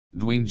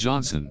Dwayne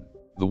Johnson,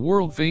 the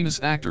world-famous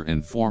actor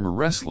and former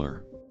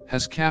wrestler,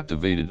 has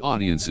captivated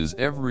audiences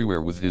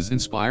everywhere with his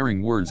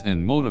inspiring words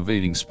and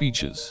motivating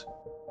speeches.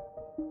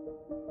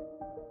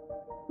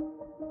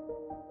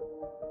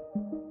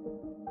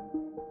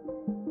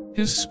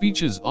 His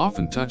speeches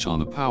often touch on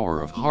the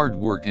power of hard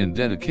work and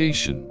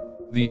dedication,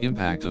 the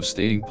impact of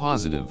staying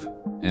positive,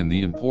 and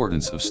the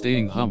importance of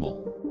staying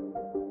humble.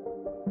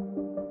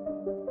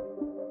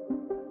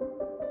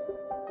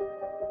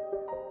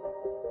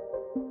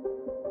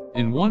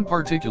 In one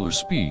particular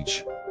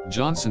speech,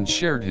 Johnson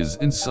shared his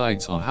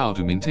insights on how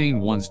to maintain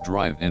one's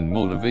drive and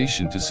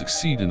motivation to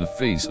succeed in the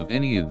face of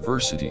any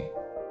adversity.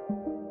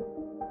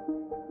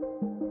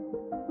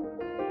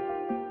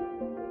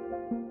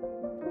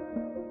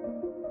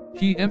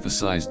 He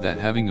emphasized that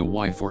having a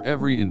why for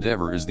every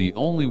endeavor is the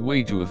only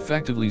way to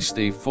effectively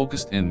stay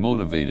focused and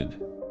motivated.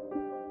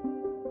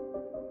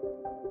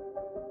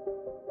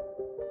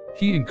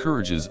 He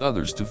encourages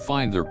others to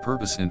find their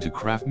purpose and to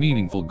craft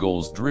meaningful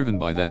goals driven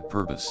by that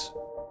purpose.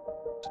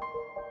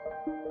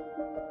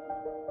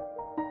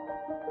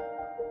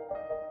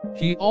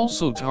 He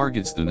also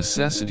targets the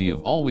necessity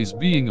of always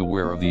being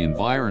aware of the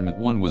environment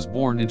one was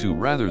born into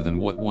rather than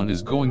what one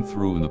is going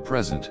through in the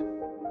present.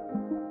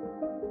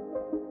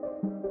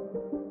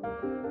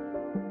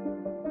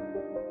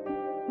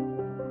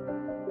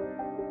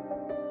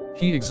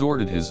 He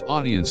exhorted his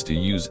audience to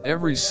use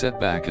every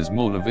setback as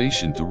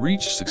motivation to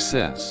reach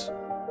success.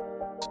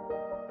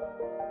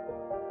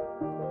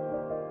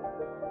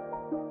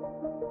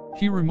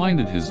 He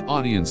reminded his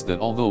audience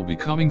that although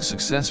becoming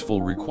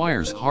successful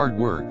requires hard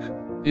work,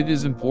 it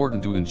is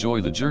important to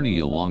enjoy the journey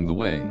along the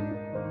way.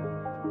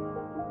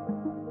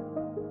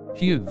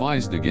 He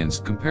advised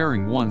against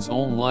comparing one's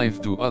own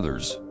life to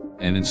others,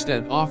 and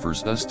instead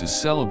offers us to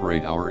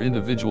celebrate our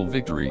individual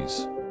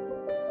victories.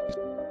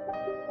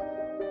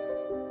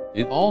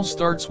 It all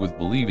starts with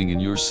believing in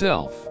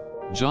yourself,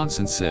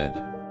 Johnson said.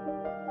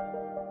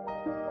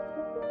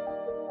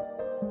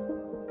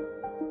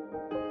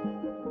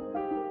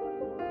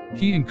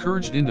 He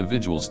encouraged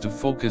individuals to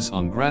focus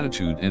on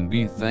gratitude and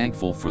be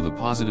thankful for the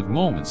positive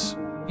moments,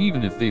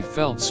 even if they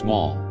felt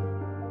small.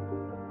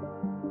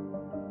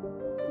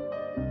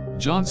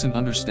 Johnson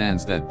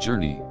understands that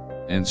journey,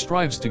 and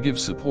strives to give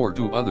support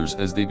to others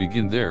as they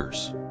begin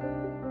theirs.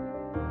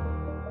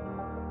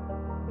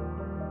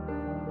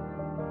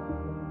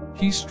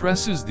 He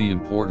stresses the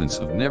importance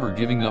of never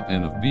giving up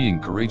and of being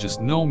courageous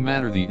no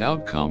matter the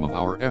outcome of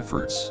our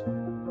efforts.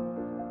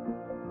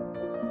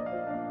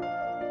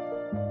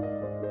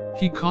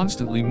 He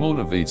constantly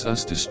motivates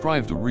us to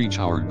strive to reach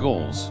our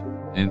goals,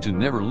 and to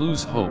never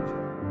lose hope.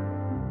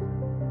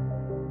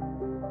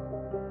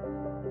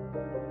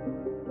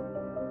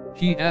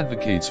 He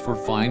advocates for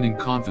finding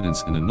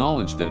confidence in the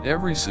knowledge that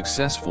every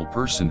successful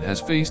person has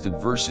faced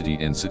adversity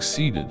and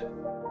succeeded.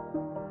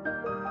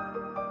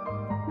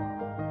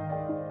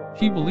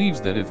 He believes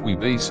that if we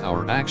base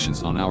our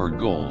actions on our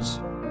goals,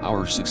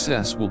 our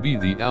success will be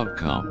the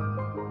outcome.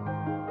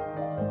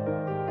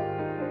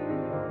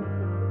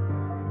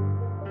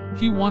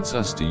 He wants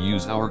us to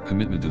use our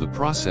commitment to the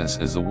process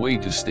as a way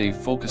to stay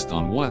focused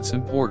on what's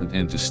important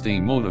and to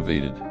stay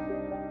motivated.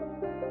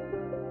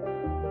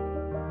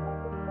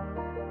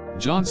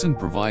 Johnson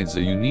provides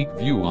a unique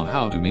view on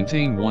how to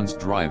maintain one's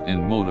drive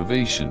and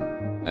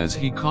motivation, as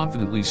he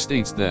confidently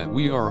states that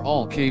we are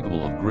all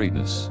capable of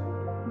greatness.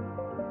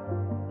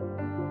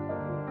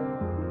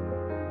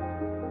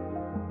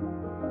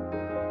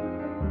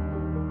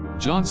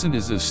 Johnson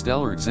is a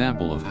stellar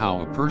example of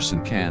how a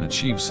person can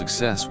achieve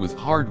success with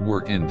hard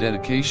work and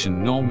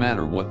dedication no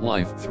matter what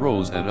life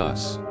throws at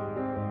us.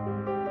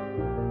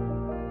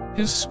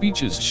 His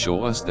speeches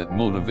show us that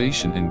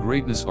motivation and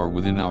greatness are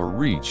within our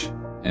reach,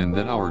 and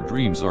that our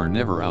dreams are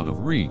never out of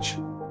reach.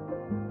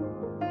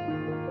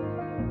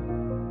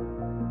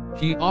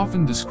 He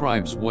often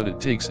describes what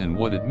it takes and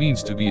what it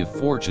means to be a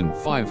Fortune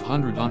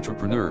 500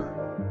 entrepreneur.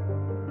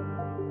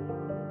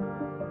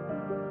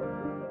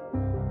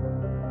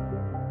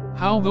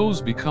 How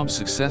those become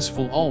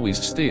successful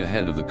always stay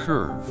ahead of the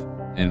curve,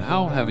 and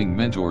how having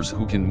mentors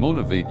who can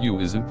motivate you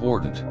is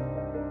important.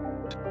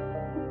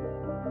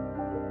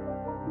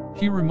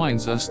 He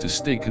reminds us to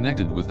stay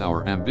connected with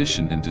our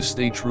ambition and to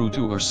stay true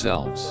to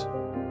ourselves.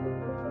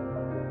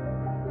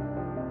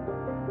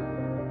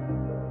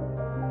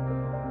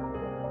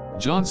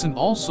 Johnson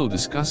also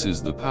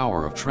discusses the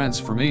power of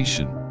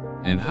transformation,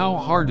 and how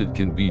hard it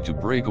can be to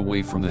break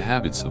away from the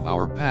habits of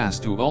our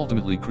past to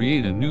ultimately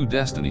create a new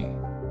destiny.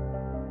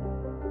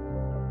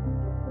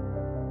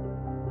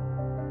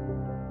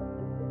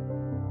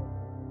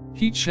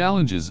 He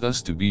challenges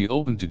us to be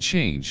open to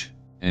change,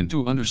 and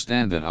to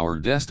understand that our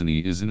destiny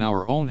is in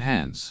our own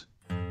hands.